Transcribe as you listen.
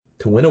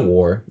To win a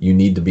war, you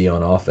need to be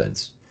on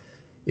offense.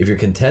 If you're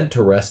content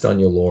to rest on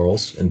your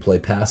laurels and play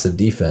passive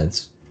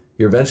defense,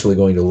 you're eventually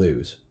going to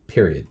lose,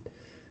 period.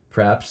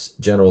 Perhaps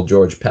General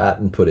George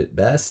Patton put it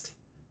best.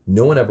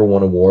 No one ever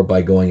won a war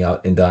by going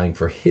out and dying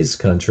for his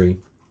country.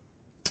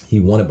 He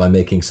won it by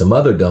making some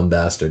other dumb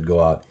bastard go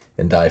out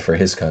and die for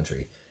his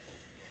country.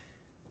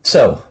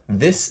 So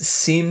this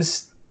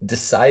seems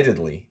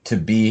decidedly to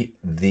be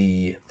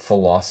the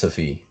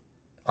philosophy.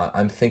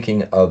 I'm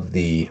thinking of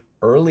the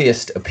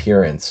earliest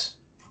appearance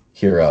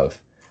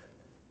hereof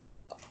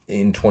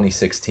in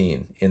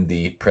 2016 in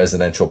the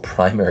presidential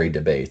primary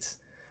debates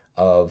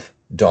of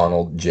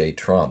Donald J.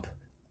 Trump.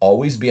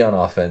 Always be on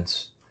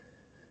offense,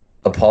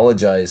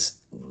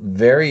 apologize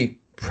very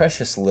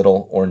precious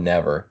little or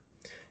never,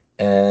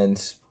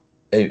 and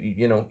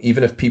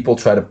even if people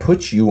try to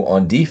put you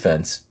on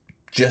defense,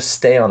 just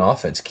stay on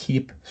offense.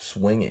 Keep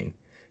swinging,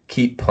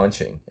 keep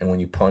punching, and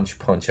when you punch,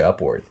 punch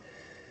upward.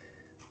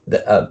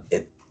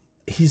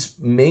 He's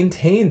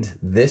maintained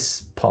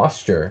this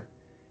posture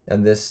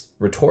and this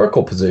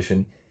rhetorical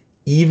position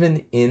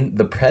even in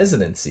the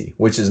presidency,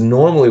 which is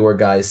normally where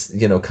guys,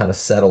 kind of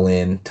settle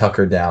in,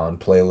 tucker down,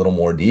 play a little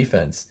more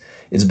defense.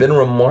 It's been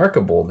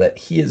remarkable that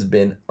he has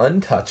been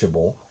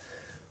untouchable,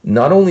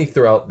 not only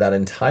throughout that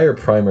entire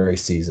primary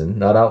season,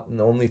 not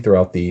only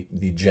throughout the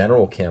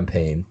general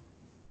campaign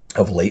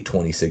of late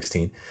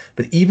 2016,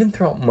 but even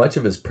throughout much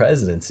of his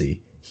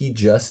presidency. He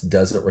just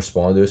doesn't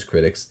respond to his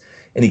critics,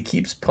 and he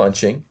keeps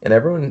punching. And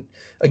everyone,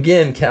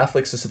 again,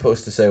 Catholics are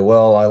supposed to say,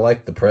 well, I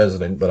like the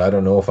president, but I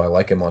don't know if I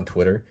like him on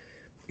Twitter.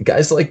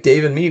 Guys like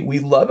Dave and me, we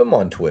love him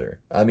on Twitter.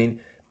 I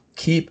mean,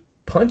 keep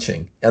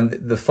punching. And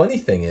the funny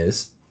thing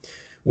is,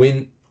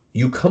 when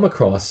you come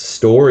across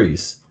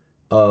stories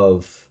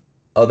of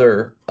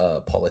other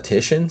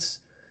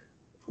politicians,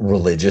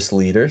 religious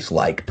leaders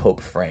like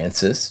Pope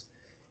Francis,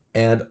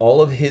 and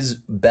all of his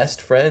best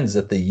friends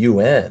at the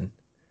UN,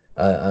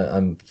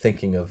 I'm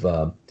thinking of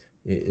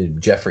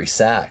Jeffrey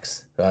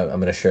Sachs. I'm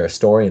going to share a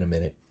story in a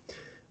minute.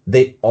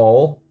 They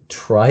all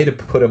try to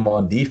put him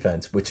on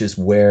defense, which is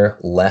where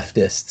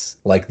leftists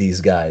like these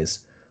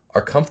guys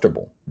are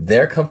comfortable.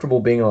 They're comfortable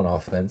being on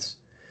offense.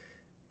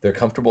 They're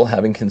comfortable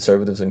having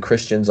conservatives and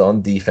Christians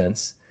on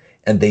defense,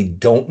 and they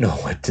don't know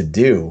what to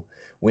do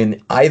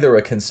when either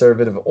a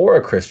conservative or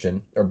a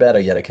Christian, or better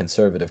yet, a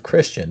conservative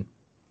Christian,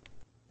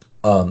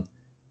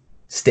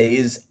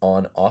 stays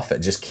on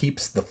offense, just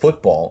keeps the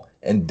football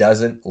and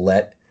doesn't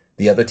let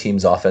the other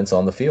team's offense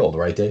on the field.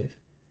 Right, Dave?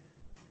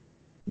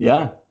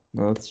 Yeah,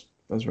 that's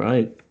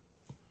right.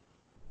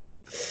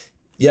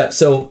 Yeah,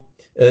 so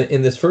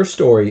in this first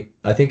story,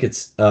 I think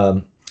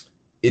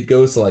it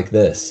goes like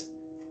this.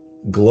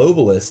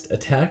 Globalist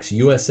attacks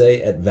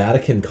USA at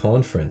Vatican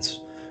conference,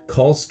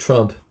 calls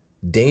Trump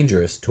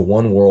dangerous to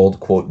one world,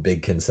 quote,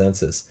 big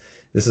consensus.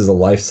 This is a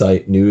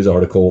LifeSite news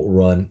article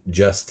run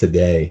just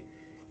today.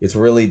 It's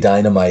really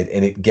dynamite,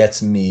 and it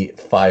gets me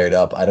fired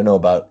up. I don't know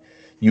about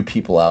you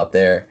people out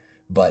there,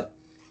 but,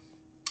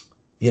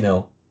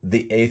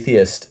 the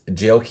atheist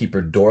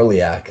jailkeeper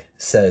Dorliac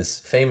says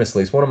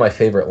famously, it's one of my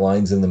favorite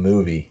lines in the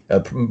movie,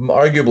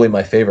 arguably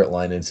my favorite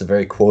line, and it's a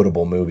very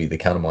quotable movie, The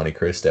Count of Monte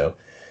Cristo.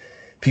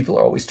 People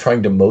are always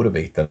trying to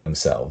motivate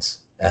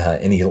themselves,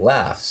 and he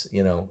laughs,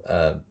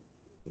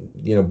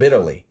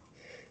 bitterly.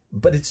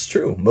 But it's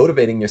true.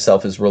 Motivating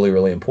yourself is really,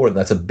 really important.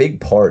 That's a big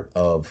part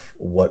of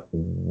what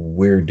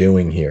we're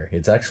doing here.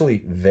 It's actually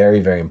very,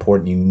 very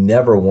important. You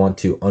never want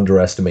to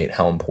underestimate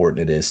how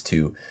important it is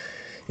to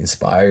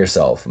inspire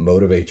yourself,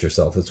 motivate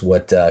yourself. It's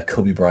what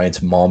Kobe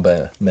Bryant's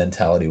Mamba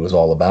mentality was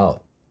all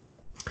about.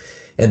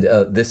 And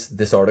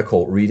this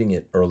article, reading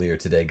it earlier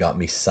today, got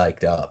me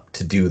psyched up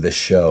to do this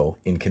show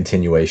in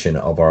continuation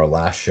of our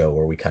last show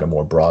where we kind of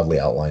more broadly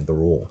outlined the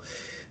rule.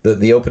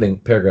 The opening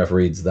paragraph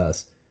reads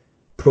thus: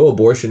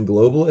 pro-abortion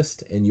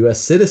globalist and U.S.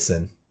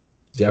 citizen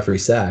Jeffrey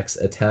Sachs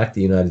attacked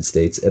the United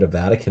States at a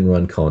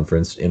Vatican-run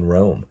conference in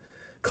Rome,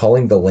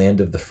 calling the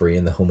land of the free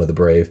and the home of the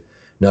brave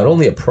not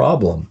only a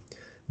problem,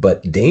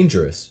 but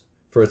dangerous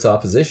for its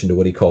opposition to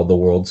what he called the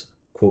world's,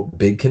 quote,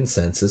 big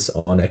consensus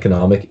on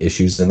economic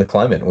issues and the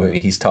climate.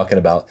 He's talking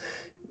about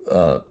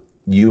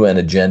UN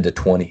Agenda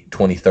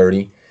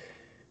 2030,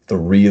 the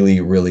really,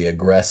 really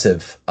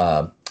aggressive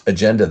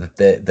agenda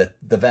that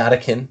the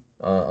Vatican,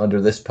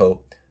 under this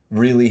Pope,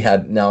 really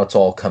had, now it's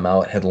all come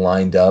out, had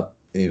lined up.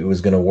 It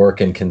was going to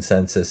work in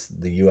consensus.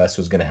 The U.S.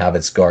 was going to have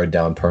its guard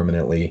down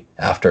permanently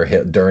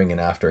during and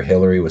after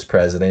Hillary was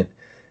president.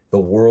 The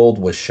world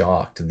was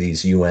shocked,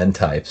 these UN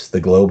types, the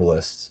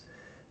globalists,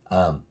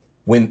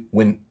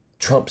 when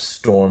Trump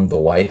stormed the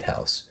White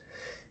House.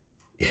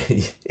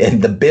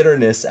 And the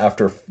bitterness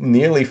after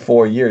nearly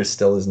 4 years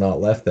still has not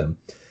left them.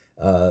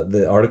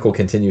 The article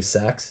continues,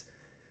 Sachs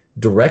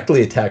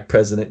directly attacked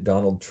President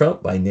Donald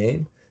Trump by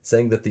name,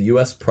 saying that the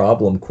U.S.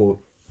 problem,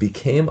 quote,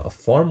 became a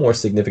far more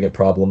significant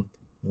problem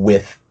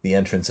with the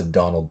entrance of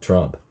Donald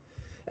Trump,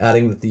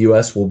 adding that the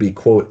U.S. will be,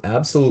 quote,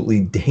 absolutely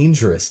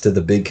dangerous to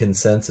the big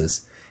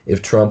consensus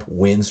if Trump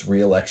wins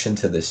re-election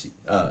to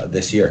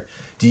this year.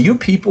 Do you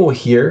people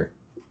hear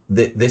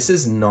that this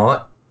is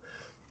not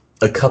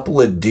a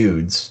couple of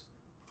dudes,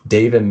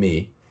 Dave and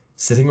me,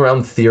 sitting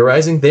around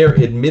theorizing. They're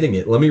admitting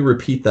it. Let me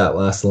repeat that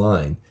last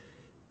line.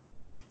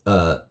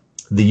 Uh,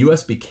 the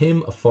U.S.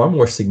 became a far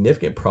more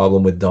significant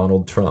problem with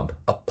Donald Trump,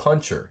 a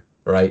puncher,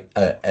 right?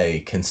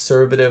 A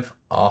conservative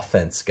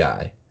offense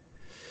guy.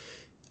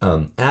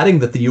 Adding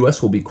that the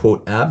U.S. will be,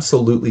 quote,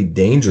 absolutely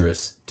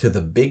dangerous to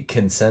the big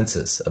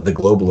consensus of the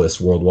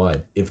globalists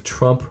worldwide if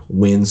Trump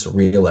wins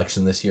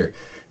re-election this year.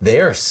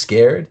 They are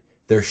scared.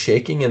 They're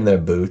shaking in their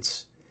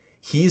boots.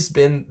 He's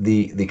been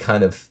the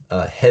kind of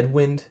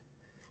headwind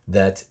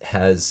that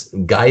has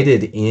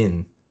guided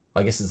in,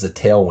 I guess it's a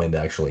tailwind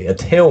actually, a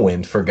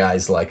tailwind for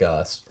guys like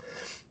us.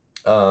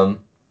 And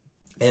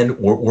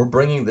we're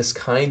bringing this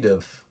kind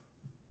of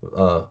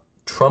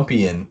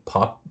Trumpian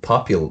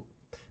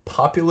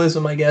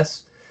populism, I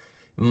guess,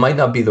 might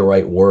not be the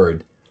right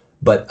word,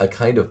 but a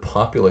kind of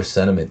popular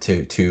sentiment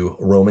to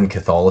Roman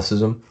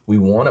Catholicism. We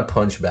want to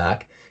punch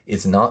back.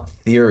 It's not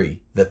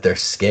theory that they're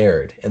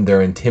scared and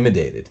they're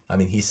intimidated. I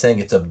mean, he's saying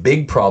it's a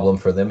big problem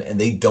for them and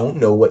they don't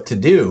know what to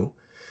do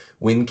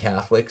when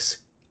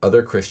Catholics,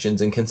 other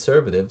Christians, and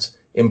conservatives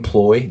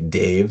employ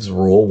Dave's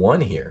Rule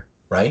 1 here,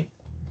 right?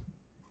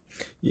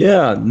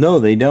 Yeah, no,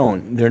 they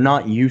don't. They're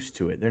not used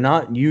to it. They're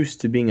not used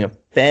to being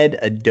fed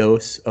a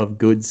dose of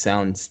good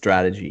sound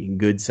strategy,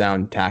 good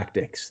sound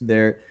tactics.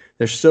 They're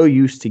so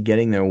used to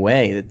getting their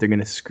way that they're going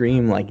to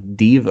scream like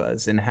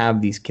divas and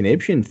have these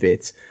conniption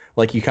fits,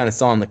 like you kind of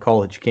saw on the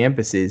college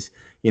campuses,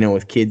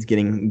 with kids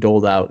getting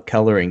doled out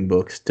coloring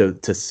books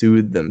to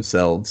soothe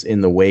themselves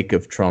in the wake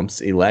of Trump's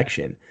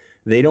election.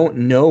 They don't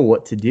know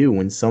what to do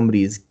when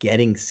somebody is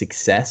getting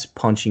success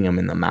punching them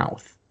in the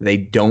mouth. They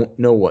don't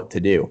know what to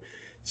do.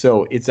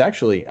 So it's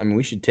actually, I mean,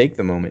 we should take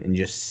the moment and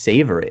just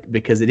savor it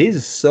because it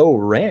is so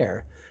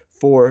rare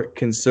for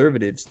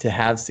conservatives to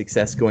have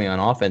success going on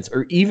offense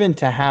or even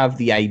to have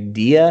the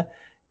idea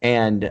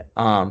and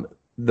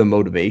the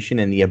motivation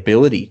and the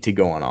ability to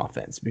go on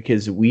offense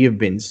because we have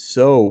been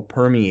so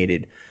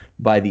permeated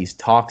by these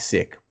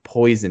toxic,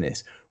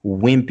 poisonous,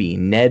 wimpy,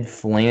 Ned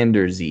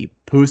Flandersy,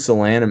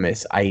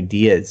 pusillanimous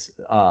ideas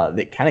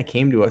that kind of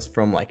came to us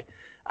from like,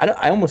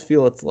 I almost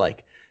feel it's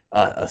like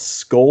a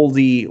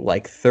scoldy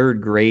like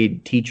third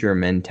grade teacher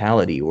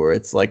mentality where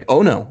it's like,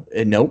 oh no,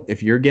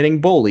 if you're getting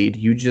bullied,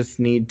 you just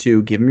need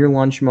to give them your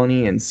lunch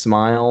money and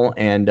smile,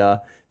 and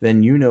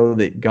then you know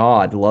that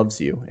God loves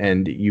you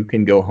and you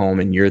can go home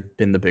and you've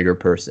been the bigger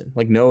person.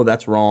 Like, no,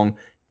 that's wrong.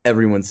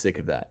 Everyone's sick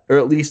of that, or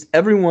at least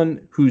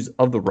everyone who's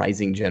of the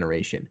rising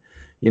generation.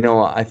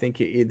 I think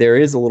there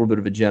is a little bit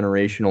of a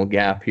generational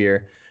gap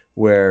here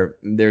where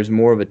there's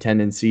more of a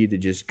tendency to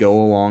just go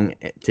along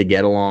to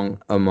get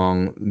along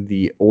among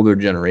the older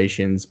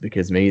generations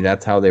because maybe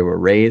that's how they were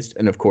raised.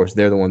 And of course,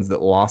 they're the ones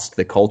that lost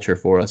the culture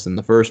for us in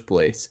the first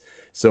place.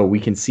 So we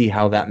can see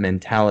how that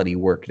mentality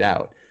worked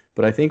out.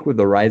 But I think with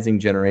the rising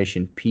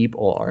generation,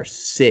 people are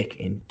sick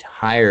and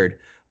tired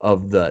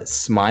of the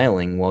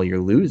smiling while you're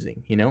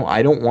losing.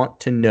 I don't want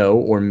to know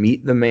or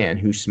meet the man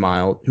who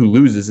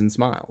loses and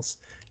smiles.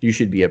 You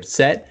should be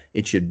upset.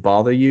 It should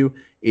bother you.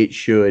 It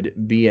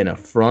should be an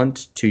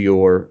affront to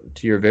your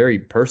very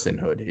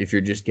personhood if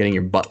you're just getting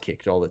your butt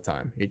kicked all the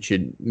time. It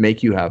should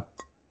make you have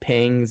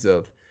pangs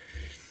of,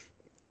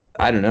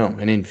 I don't know,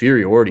 an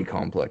inferiority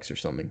complex or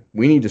something.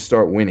 We need to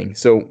start winning.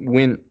 So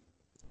when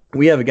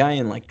we have a guy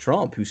in like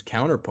Trump who's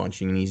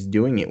counterpunching and he's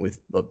doing it with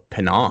a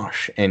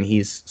panache and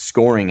he's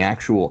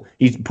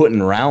he's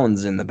putting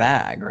rounds in the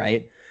bag,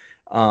 right?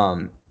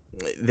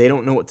 They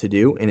don't know what to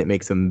do, and it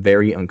makes them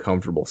very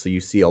uncomfortable. So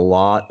you see a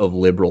lot of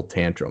liberal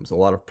tantrums, a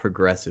lot of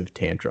progressive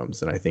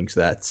tantrums, and I think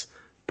that's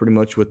pretty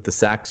much what the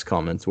Sachs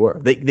comments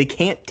were. They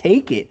can't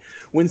take it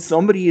when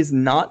somebody is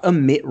not a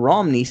Mitt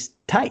Romney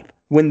type,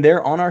 when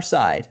they're on our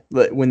side,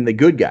 when the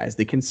good guys,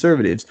 the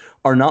conservatives,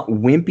 are not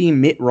wimpy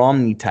Mitt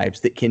Romney types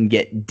that can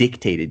get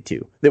dictated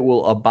to, that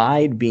will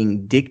abide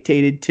being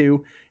dictated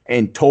to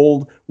and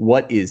told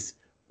what is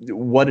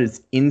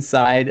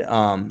inside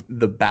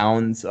the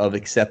bounds of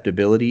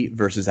acceptability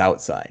versus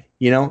outside.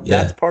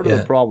 That's part of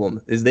the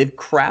problem is they've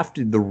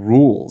crafted the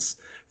rules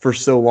for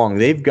so long.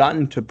 They've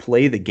gotten to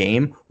play the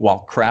game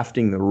while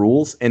crafting the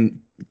rules,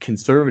 and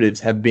conservatives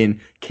have been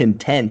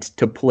content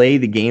to play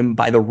the game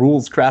by the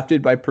rules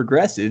crafted by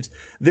progressives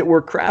that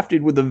were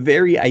crafted with the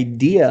very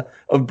idea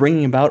of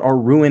bringing about our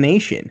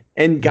ruination.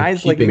 And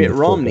guys like Mitt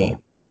Romney.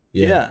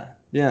 Yeah.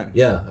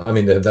 Yeah, I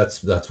mean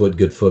that's what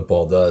good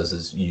football does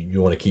is you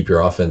want to keep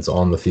your offense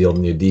on the field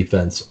and your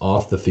defense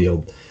off the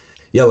field.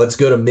 Yeah, let's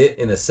go to Mitt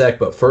in a sec,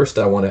 but first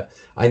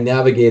I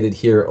navigated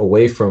here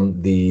away from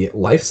the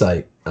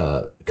LifeSite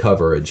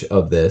coverage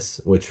of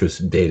this, which was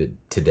dated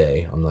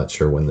today. I'm not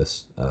sure when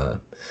this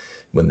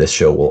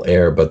show will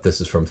air, but this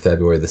is from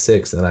February the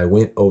 6th, and I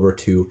went over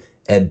to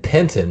Ed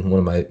Penton, one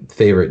of my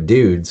favorite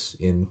dudes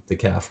in the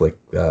Catholic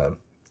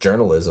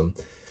journalism.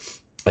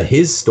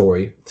 His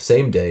story,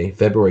 same day,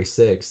 February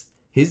 6th,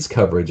 his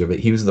coverage of it,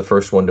 he was the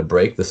first one to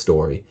break the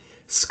story.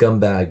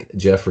 Scumbag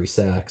Jeffrey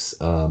Sachs,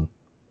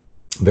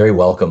 very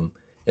welcome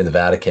in the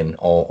Vatican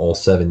all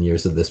 7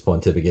 years of this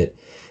pontificate.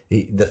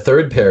 The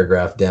third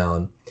paragraph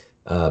down,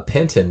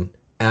 Penton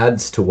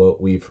adds to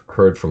what we've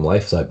heard from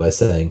LifeSite by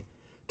saying,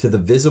 to the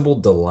visible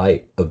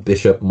delight of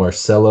Bishop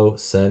Marcelo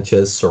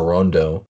Sanchez Sorondo,